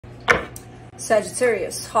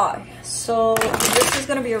Sagittarius, hi. So this is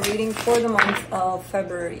going to be a reading for the month of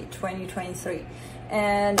February 2023.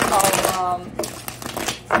 And I'll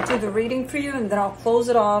do the reading for you, and then I'll close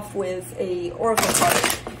it off with a oracle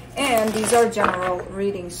card. And these are general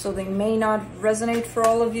readings, so they may not resonate for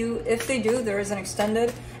all of you. If they do, there is an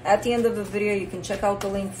extended. At the end of the video, you can check out the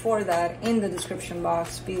link for that in the description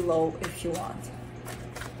box below if you want.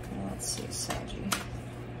 Let's see, Saggy.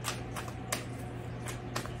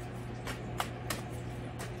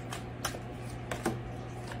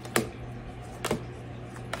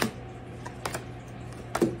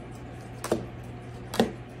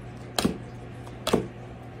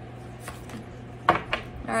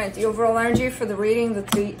 Alright, the overall energy for the reading, the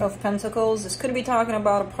Three of Pentacles. This could be talking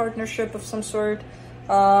about a partnership of some sort,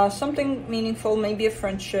 something meaningful, maybe a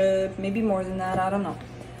friendship, maybe more than that, I don't know.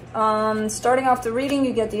 Starting off the reading,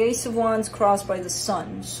 you get the Ace of Wands crossed by the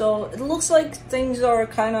Sun. So it looks like things are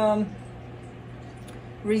kind of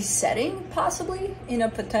resetting, possibly, in a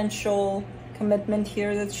potential commitment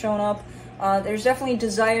here that's shown up. There's definitely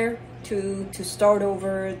desire to start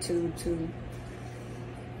over, to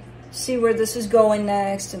see where this is going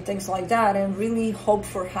next and things like that, and really hope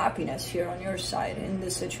for happiness here on your side in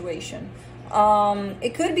this situation.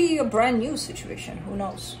 It could be a brand new situation, who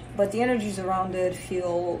knows, but the energies around it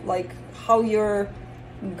feel like how you're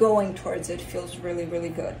going towards it feels really, really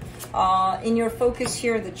good. In your focus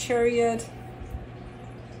here, the Chariot.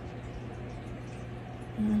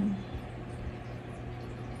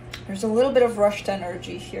 There's a little bit of rushed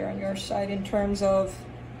energy here on your side in terms of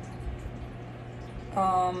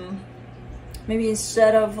maybe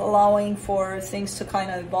instead of allowing for things to kind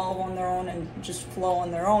of evolve on their own and just flow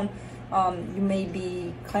on their own, you may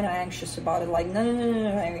be kind of anxious about it, like no,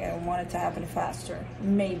 I want it to happen faster.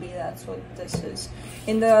 Maybe that's what this is.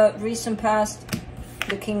 In the recent past,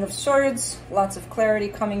 the King of Swords, lots of clarity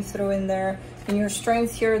coming through in there. In your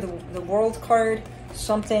strength here, the World card,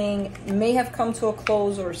 something may have come to a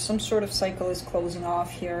close, or some sort of cycle is closing off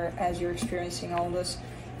here as you're experiencing all this.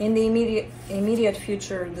 In the immediate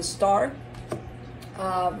future, the Star,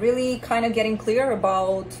 really kind of getting clear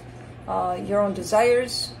about your own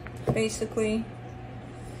desires, basically.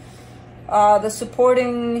 The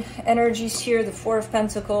supporting energies here, the Four of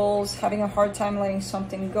Pentacles, having a hard time letting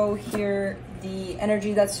something go here. The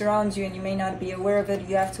energy that surrounds you, and you may not be aware of it,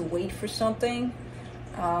 you have to wait for something.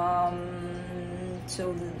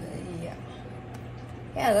 So,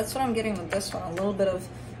 yeah, that's what I'm getting with this one. A little bit of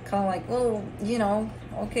kind of like, well, you know,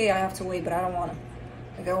 okay, I have to wait, but I don't want to.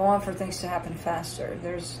 Like, I want for things to happen faster.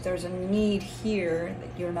 There's a need here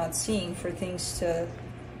that you're not seeing for things to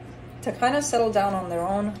kind of settle down on their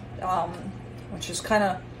own, which is kind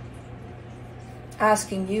of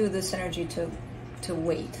asking you, this energy, to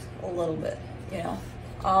wait a little bit, you know.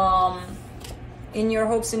 In your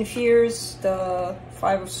hopes and fears, the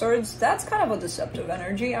Five of Swords, that's kind of a deceptive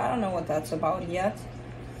energy. I don't know what that's about yet.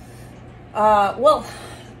 Well,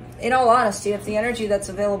 in all honesty, if the energy that's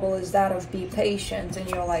available is that of be patient, and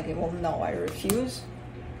you're like, well, no, I refuse,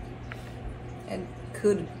 it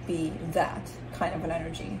could be that kind of an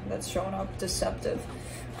energy that's showing up, deceptive.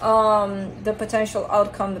 The potential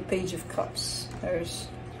outcome, the Page of Cups. There's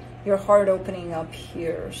your heart opening up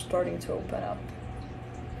here, starting to open up.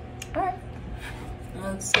 All right,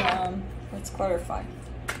 let's clarify.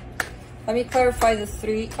 Let me clarify the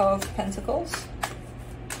Three of Pentacles.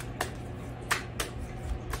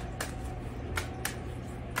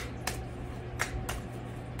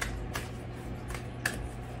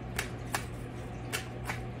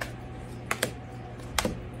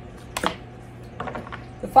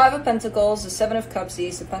 Five of Pentacles, the Seven of Cups, the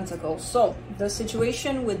Ace of Pentacles. So the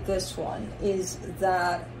situation with this one is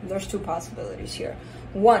that there's two possibilities here.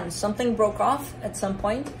 One, something broke off at some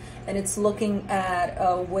point, and it's looking at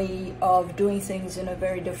a way of doing things in a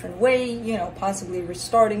very different way, you know, possibly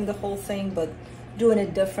restarting the whole thing, but doing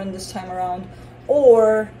it different this time around.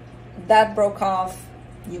 Or that broke off,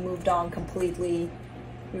 you moved on completely,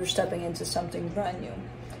 you're stepping into something brand new.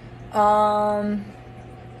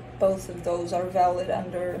 Both of those are valid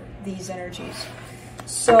under these energies.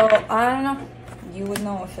 So, I don't know. You would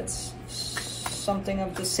know if it's something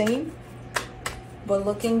of the same, but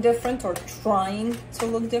looking different, or trying to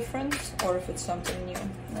look different, or if it's something new.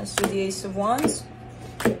 Let's do the Ace of Wands.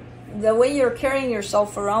 The way you're carrying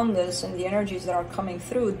yourself around this, and the energies that are coming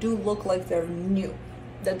through, do look like they're new.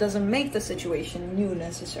 That doesn't make the situation new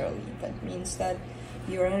necessarily. That means that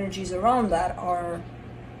your energies around that are,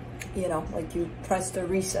 you know, like you press the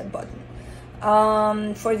reset button.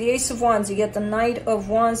 For the Ace of Wands, you get the Knight of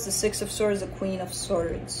Wands, the Six of Swords, the Queen of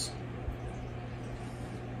Swords.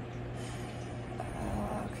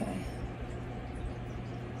 Okay.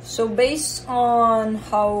 So based on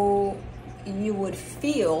how you would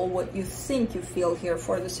feel, what you think you feel here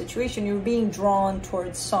for the situation, you're being drawn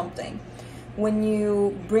towards something. When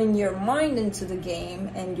you bring your mind into the game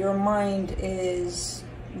and your mind is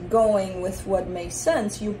going with what makes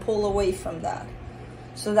sense, you pull away from that.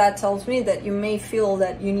 So that tells me that you may feel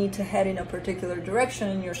that you need to head in a particular direction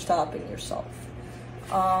and you're stopping yourself.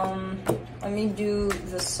 Let me do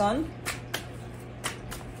the Sun.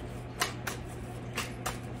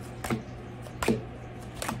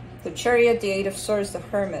 The Chariot, the Eight of Swords, the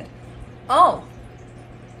Hermit. Oh,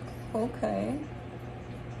 okay.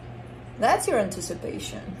 That's your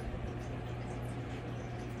anticipation.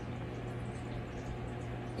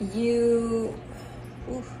 You're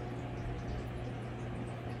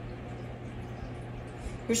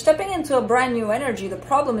stepping into a brand new energy. The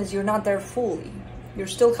problem is you're not there fully. You're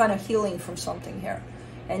still kind of healing from something here.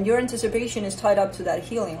 And your anticipation is tied up to that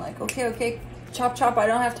healing. Like, okay, chop, chop, I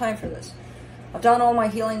don't have time for this. I've done all my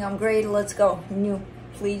healing, I'm great, let's go. New,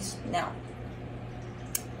 please, now.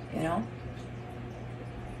 You know?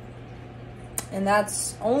 And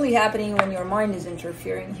that's only happening when your mind is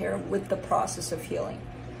interfering here with the process of healing.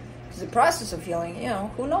 Because the process of healing, you know,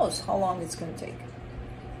 who knows how long it's going to take.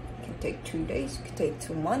 It can take 2 days, it could take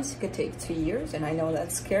 2 months, it could take 2 years. And I know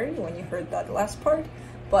that's scary when you heard that last part,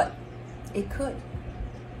 but it could.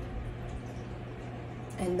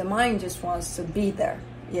 And the mind just wants to be there,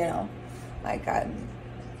 you know. Like I'm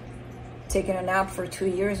taking a nap for 2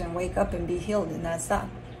 years and wake up and be healed, and that's that.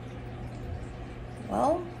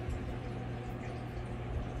 Well,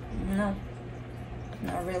 no,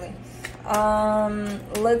 not really.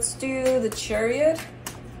 Let's do the Chariot.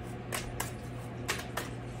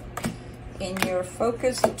 In your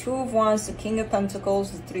focus, the Two of Wands, the King of Pentacles,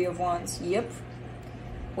 the Three of Wands. Yep.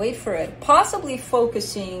 Wait for it. Possibly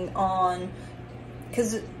focusing on,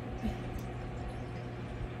 because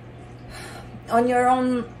on your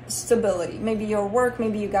own stability, maybe your work,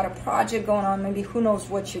 maybe you got a project going on, maybe who knows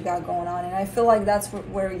what you got going on. And I feel like that's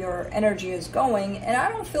where your energy is going, and I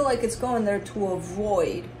don't feel like it's going there to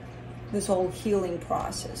avoid this whole healing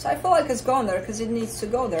process. I feel like it's going there because it needs to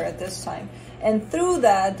go there at this time. And through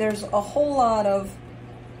that, there's a whole lot of,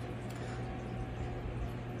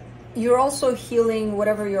 you're also healing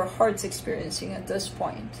whatever your heart's experiencing at this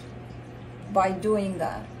point by doing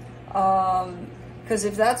that. Because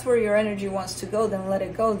if that's where your energy wants to go, then let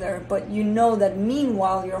it go there. But you know that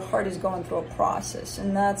meanwhile, your heart is going through a process.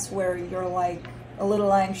 And that's where you're like a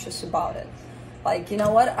little anxious about it. Like, you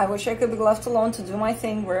know what? I wish I could be left alone to do my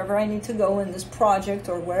thing wherever I need to go in this project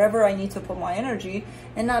or wherever I need to put my energy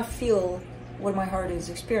and not feel what my heart is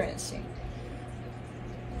experiencing.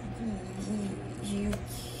 You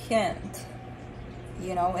can't,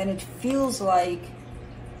 you know, and it feels like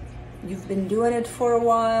you've been doing it for a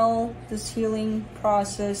while, this healing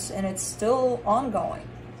process, and it's still ongoing.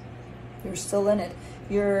 You're still in it.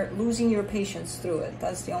 You're losing your patience through it.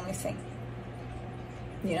 That's the only thing.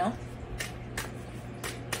 You know?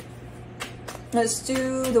 Let's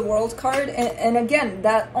do the World card. And again,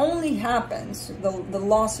 that only happens, the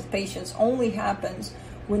loss of patience only happens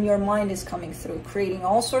when your mind is coming through, creating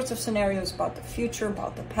all sorts of scenarios about the future,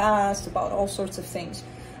 about the past, about all sorts of things.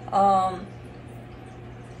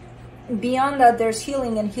 Beyond that, there's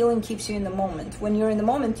healing, and healing keeps you in the moment. When you're in the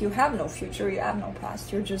moment, you have no future, you have no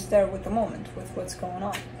past. You're just there with the moment, with what's going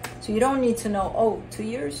on. So you don't need to know, oh, 2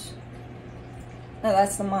 years? No,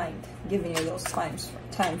 that's the mind giving you those time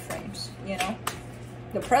frames, you know?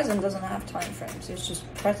 The present doesn't have time frames, it's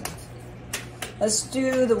just present. Let's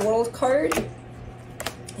do the World card.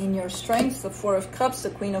 In your Strength, the Four of Cups, the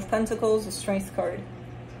Queen of Pentacles, the Strength card.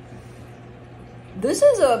 This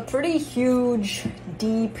is a pretty huge,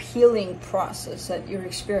 deep healing process that you're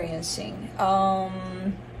experiencing.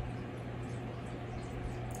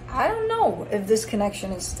 I don't know if this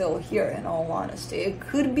connection is still here, in all honesty. It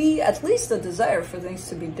could be at least a desire for things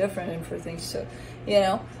to be different and for things to, you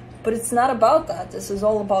know, but it's not about that. This is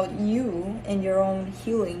all about you and your own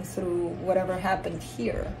healing through whatever happened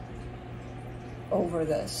here over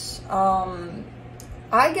this.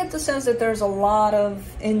 I get the sense that there's a lot of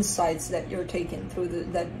insights that you're taking through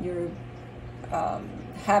that you're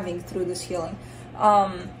having through this healing.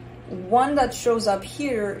 One that shows up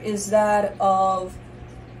here is that of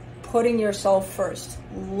putting yourself first,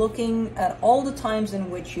 looking at all the times in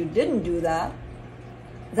which you didn't do that.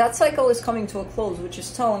 That cycle is coming to a close, which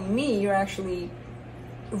is telling me you're actually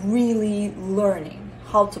really learning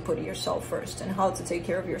how to put yourself first and how to take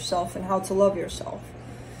care of yourself and how to love yourself.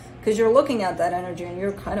 Because you're looking at that energy and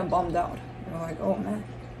you're kind of bummed out. You're like, oh man,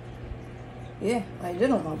 yeah, I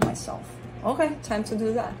didn't love myself. Okay, time to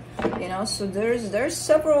do that. You know, so there's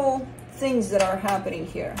several things that are happening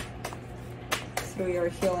here through your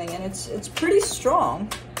healing, and it's pretty strong.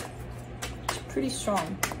 It's pretty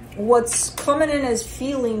strong. What's coming in as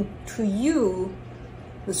feeling to you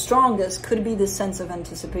the strongest could be the sense of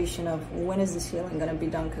anticipation of when is this healing going to be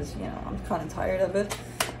done, because, you know, I'm kind of tired of it.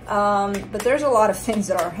 But there's a lot of things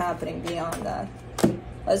that are happening beyond that.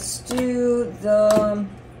 Let's do the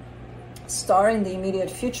Star in the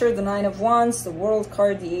immediate future, the Nine of Wands, the World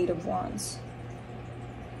card, the Eight of Wands.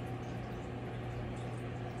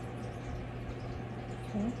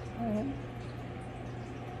 Okay, all right.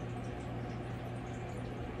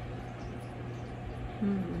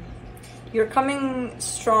 You're coming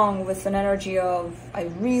strong with an energy of, I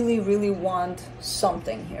really, really want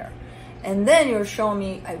something here. And then you're showing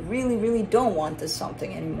me, I really, really don't want this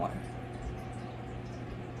something anymore.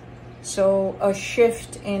 So a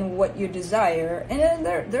shift in what you desire, and then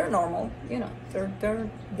they're normal, you know,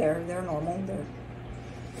 they're normal.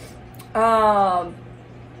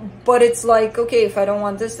 But it's like, okay, if I don't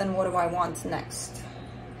want this, then what do I want next?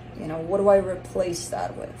 You know, what do I replace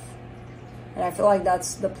that with? And I feel like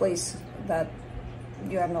that's the place that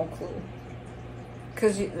you have no clue.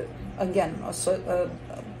 Because, again,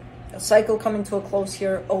 a cycle coming to a close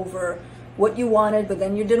here over what you wanted, but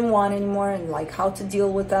then you didn't want anymore, and like how to deal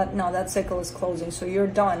with that. No, that cycle is closing. So you're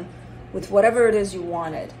done with whatever it is you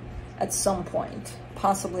wanted at some point,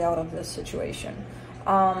 possibly out of this situation.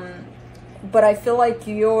 But I feel like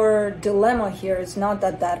your dilemma here is not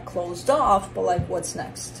that closed off, but like, what's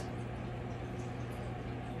next?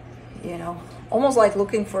 You know, almost like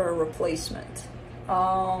looking for a replacement.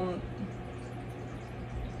 Try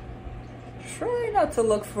not to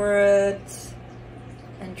look for it,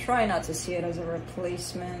 and try not to see it as a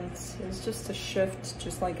replacement. It's just a shift,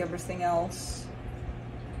 just like everything else.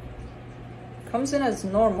 Comes in as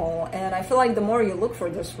normal, and I feel like the more you look for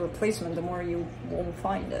this replacement, the more you won't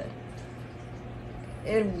find it.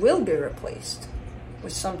 It will be replaced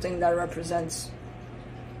with something that represents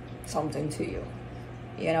something to you.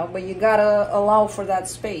 You know, but you gotta allow for that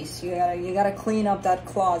space. You gotta clean up that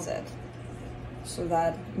closet so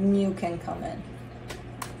that new can come in.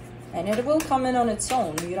 And it will come in on its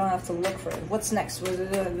own. You don't have to look for it. What's next?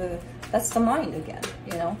 That's the mind again,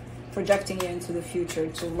 you know, projecting you into the future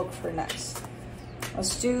to look for next.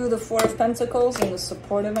 Let's do the Four of Pentacles and the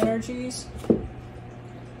supportive energies.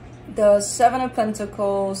 The Seven of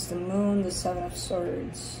Pentacles, the Moon, the Seven of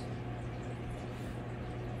Swords.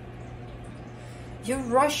 You're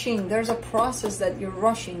rushing. There's a process that you're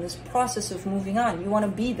rushing, this process of moving on. You want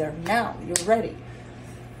to be there now. You're ready.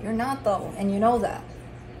 You're not, though, and you know that.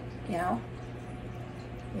 You know?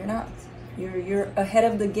 You're not. You're ahead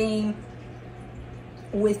of the game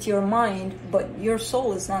with your mind, but your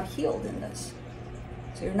soul is not healed in this.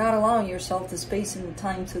 So you're not allowing yourself the space and the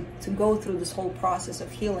time to go through this whole process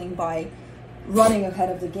of healing by running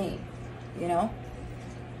ahead of the game, you know?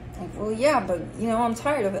 Like, well, yeah, but, you know, I'm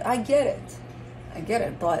tired of it. I get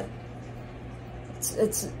it, but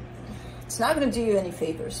it's not going to do you any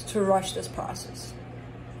favors to rush this process.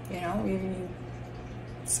 You know,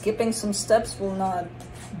 skipping some steps will not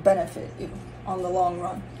benefit you on the long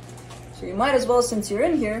run. So you might as well, since you're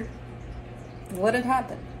in here, let it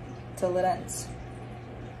happen till it ends.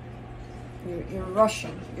 You're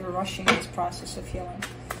rushing this process of healing.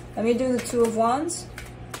 Let me do the Two of Wands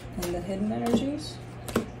and the hidden energies.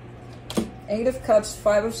 Eight of Cups,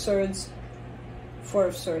 Five of Swords, Four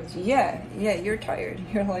of Swords. Yeah, you're tired.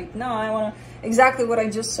 You're like, no, I want to, exactly what I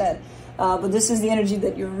just said. But this is the energy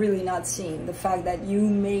that you're really not seeing. The fact that you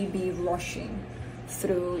may be rushing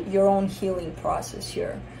through your own healing process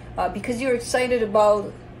here. Because you're excited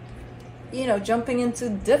about, you know, jumping into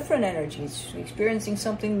different energies, experiencing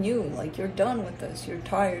something new. Like, you're done with this. You're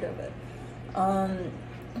tired of it.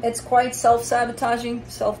 It's quite self-sabotaging,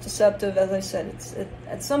 self-deceptive. As I said,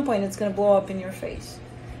 at some point it's going to blow up in your face.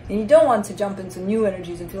 And you don't want to jump into new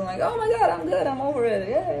energies and feel like, oh my God, I'm good, I'm over it,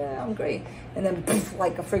 yeah, I'm great. And then poof,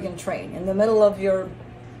 like a friggin' train in the middle of your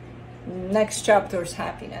next chapter's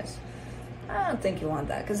happiness. I don't think you want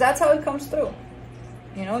that, because that's how it comes through.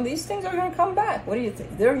 You know, these things are going to come back. What do you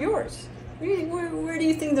think? They're yours. Where do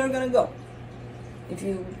you think they're going to go? If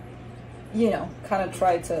you know, kind of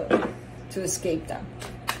try to escape them.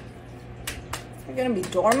 They're going to be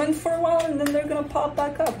dormant for a while, and then they're going to pop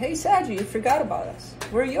back up. Hey, Saggy, you forgot about us.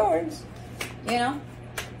 We're yours, you know?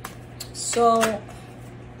 So,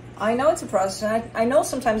 I know it's a process, and I know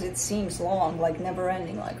sometimes it seems long, like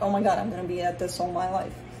never-ending, like, oh my God, I'm going to be at this all my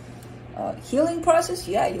life. Healing process,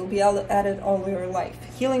 yeah, you'll be at it all your life.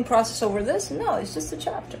 Healing process over this, no, it's just a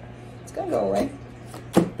chapter. It's going to go away.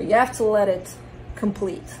 But you have to let it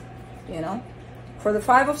complete, you know? For the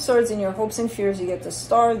Five of Swords, in your hopes and fears, you get the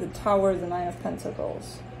Star, the Tower, the Nine of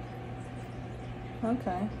Pentacles.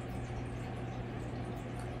 Okay.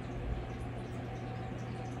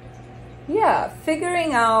 Yeah,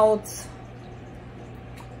 figuring out...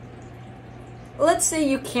 Let's say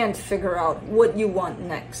you can't figure out what you want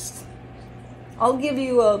next. I'll give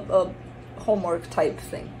you a homework type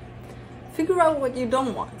thing. Figure out what you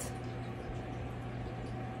don't want.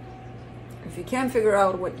 If you can't figure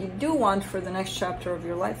out what you do want for the next chapter of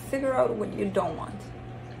your life, figure out what you don't want.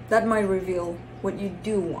 That might reveal what you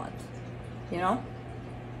do want, you know?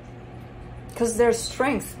 Because there's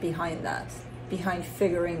strength behind that, behind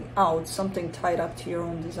figuring out something tied up to your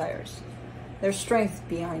own desires. There's strength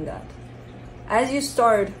behind that. As you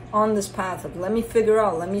start on this path of, let me figure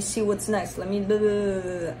out, let me see what's next, let me... Blah, blah, blah,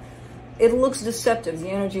 blah, it looks deceptive. The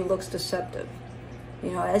energy looks deceptive.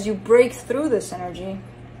 You know, as you break through this energy,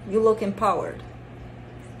 you look empowered.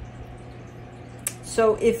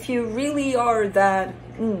 So if you really are that,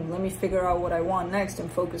 let me figure out what I want next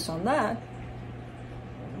and focus on that,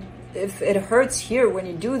 if it hurts here when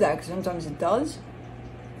you do that, because sometimes it does,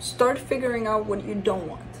 start figuring out what you don't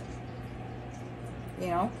want. You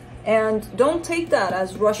know? And don't take that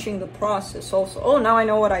as rushing the process also. Oh, now I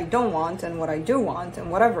know what I don't want and what I do want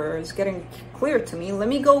and whatever is getting clear to me. Let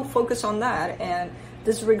me go focus on that and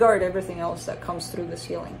disregard everything else that comes through this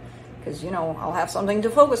healing. Because, you know, I'll have something to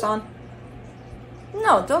focus on.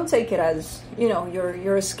 No, don't take it as, you know,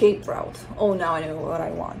 your escape route. Oh, now I know what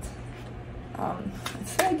I want.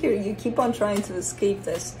 It's like you keep on trying to escape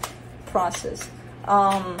this process.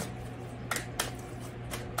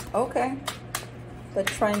 Okay. But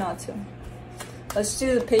try not to. Let's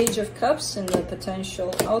do the Page of Cups and the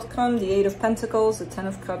potential outcome. The Eight of Pentacles, the Ten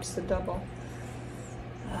of Cups, the double.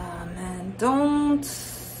 Man, don't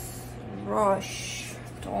rush.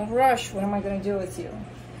 Don't rush. What am I going to do with you?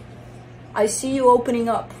 I see you opening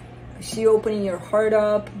up. I see you opening your heart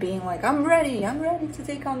up, being like, I'm ready to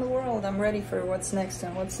take on the world. I'm ready for what's next,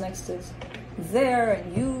 and what's next is there.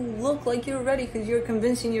 And you look like you're ready because you're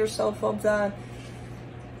convincing yourself of that.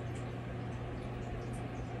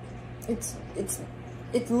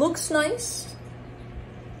 It looks nice.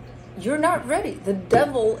 You're not ready. The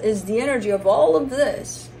devil is the energy of all of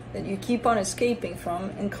this that you keep on escaping from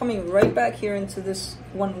and coming right back here into this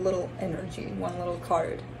one little energy, one little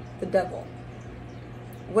card, the devil.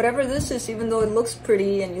 Whatever this is, even though it looks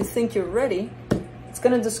pretty and you think you're ready, it's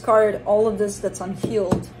going to discard all of this that's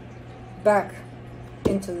unhealed back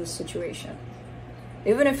into this situation.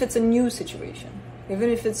 Even if it's a new situation, even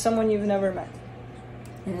if it's someone you've never met.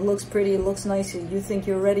 And it looks pretty, it looks nice, you think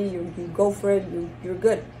you're ready, you go for it, you're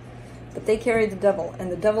good. But they carry the devil,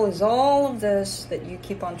 and the devil is all of this that you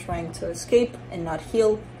keep on trying to escape and not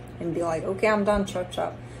heal and be like, okay, I'm done, chop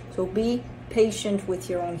chop. So be patient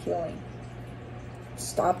with your own healing.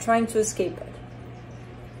 Stop trying to escape it.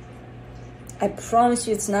 I promise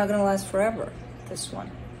you it's not going to last forever, this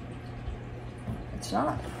one. It's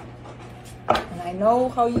not. And I know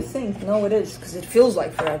how you think. No, it is, because it feels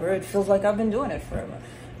like forever. It feels like I've been doing it forever.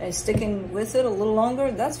 And sticking with it a little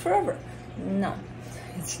longer, that's forever. No,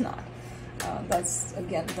 it's not. That's,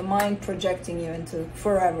 again, the mind projecting you into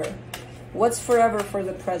forever. What's forever for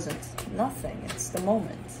the present? Nothing. It's the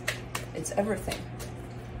moment. It's everything.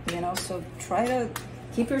 You know, so try to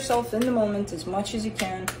keep yourself in the moment as much as you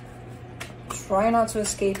can. Try not to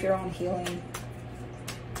escape your own healing.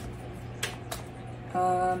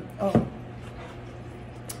 Oh.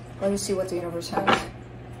 Let me see what the universe has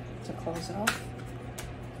to close it off.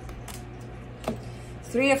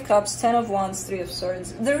 Three of Cups, Ten of Wands, Three of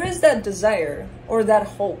Swords. There is that desire or that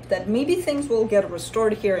hope that maybe things will get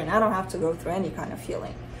restored here and I don't have to go through any kind of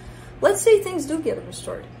healing. Let's say things do get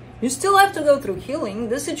restored. You still have to go through healing.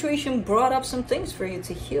 This situation brought up some things for you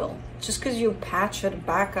to heal. Just because you patch it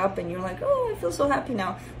back up and you're like, oh, I feel so happy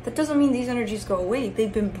now. That doesn't mean these energies go away.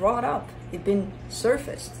 They've been brought up. They've been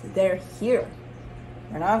surfaced. They're here.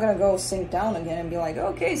 We're not going to go sink down again and be like,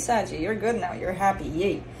 okay, Saggy, you're good now. You're happy.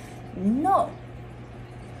 Yay. No.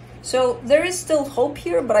 So there is still hope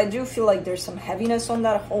here, but I do feel like there's some heaviness on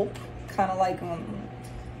that hope. Kind of like,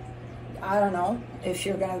 I don't know, if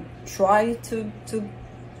you're going to try to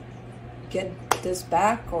get this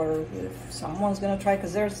back, or if someone's going to try,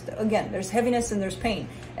 because there's heaviness and there's pain.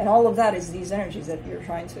 And all of that is these energies that you're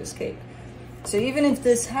trying to escape. So even if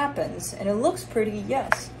this happens, and it looks pretty,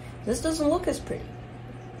 yes, this doesn't look as pretty.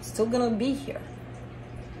 It's still going to be here.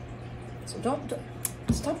 So don't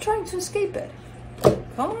stop trying to escape it.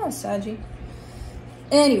 Come on, Saggy.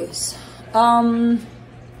 Anyways,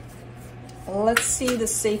 let's see the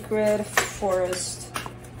Sacred Forest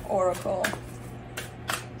Oracle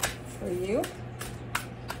for you.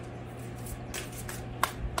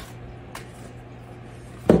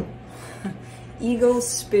 Eagle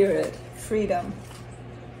spirit, freedom.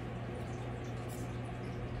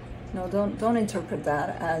 No, don't interpret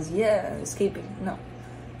that as, yeah, escaping. No.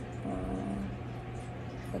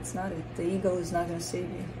 That's not it. The ego is not going to save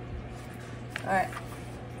you. All right.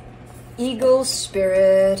 Eagle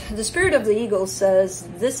spirit. The spirit of the eagle says,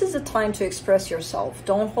 this is a time to express yourself.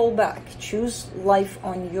 Don't hold back. Choose life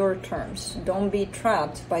on your terms. Don't be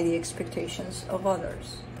trapped by the expectations of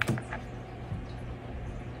others.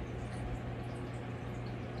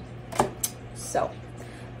 So,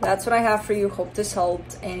 that's what I have for you. Hope this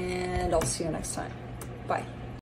helped, and I'll see you next time. Bye.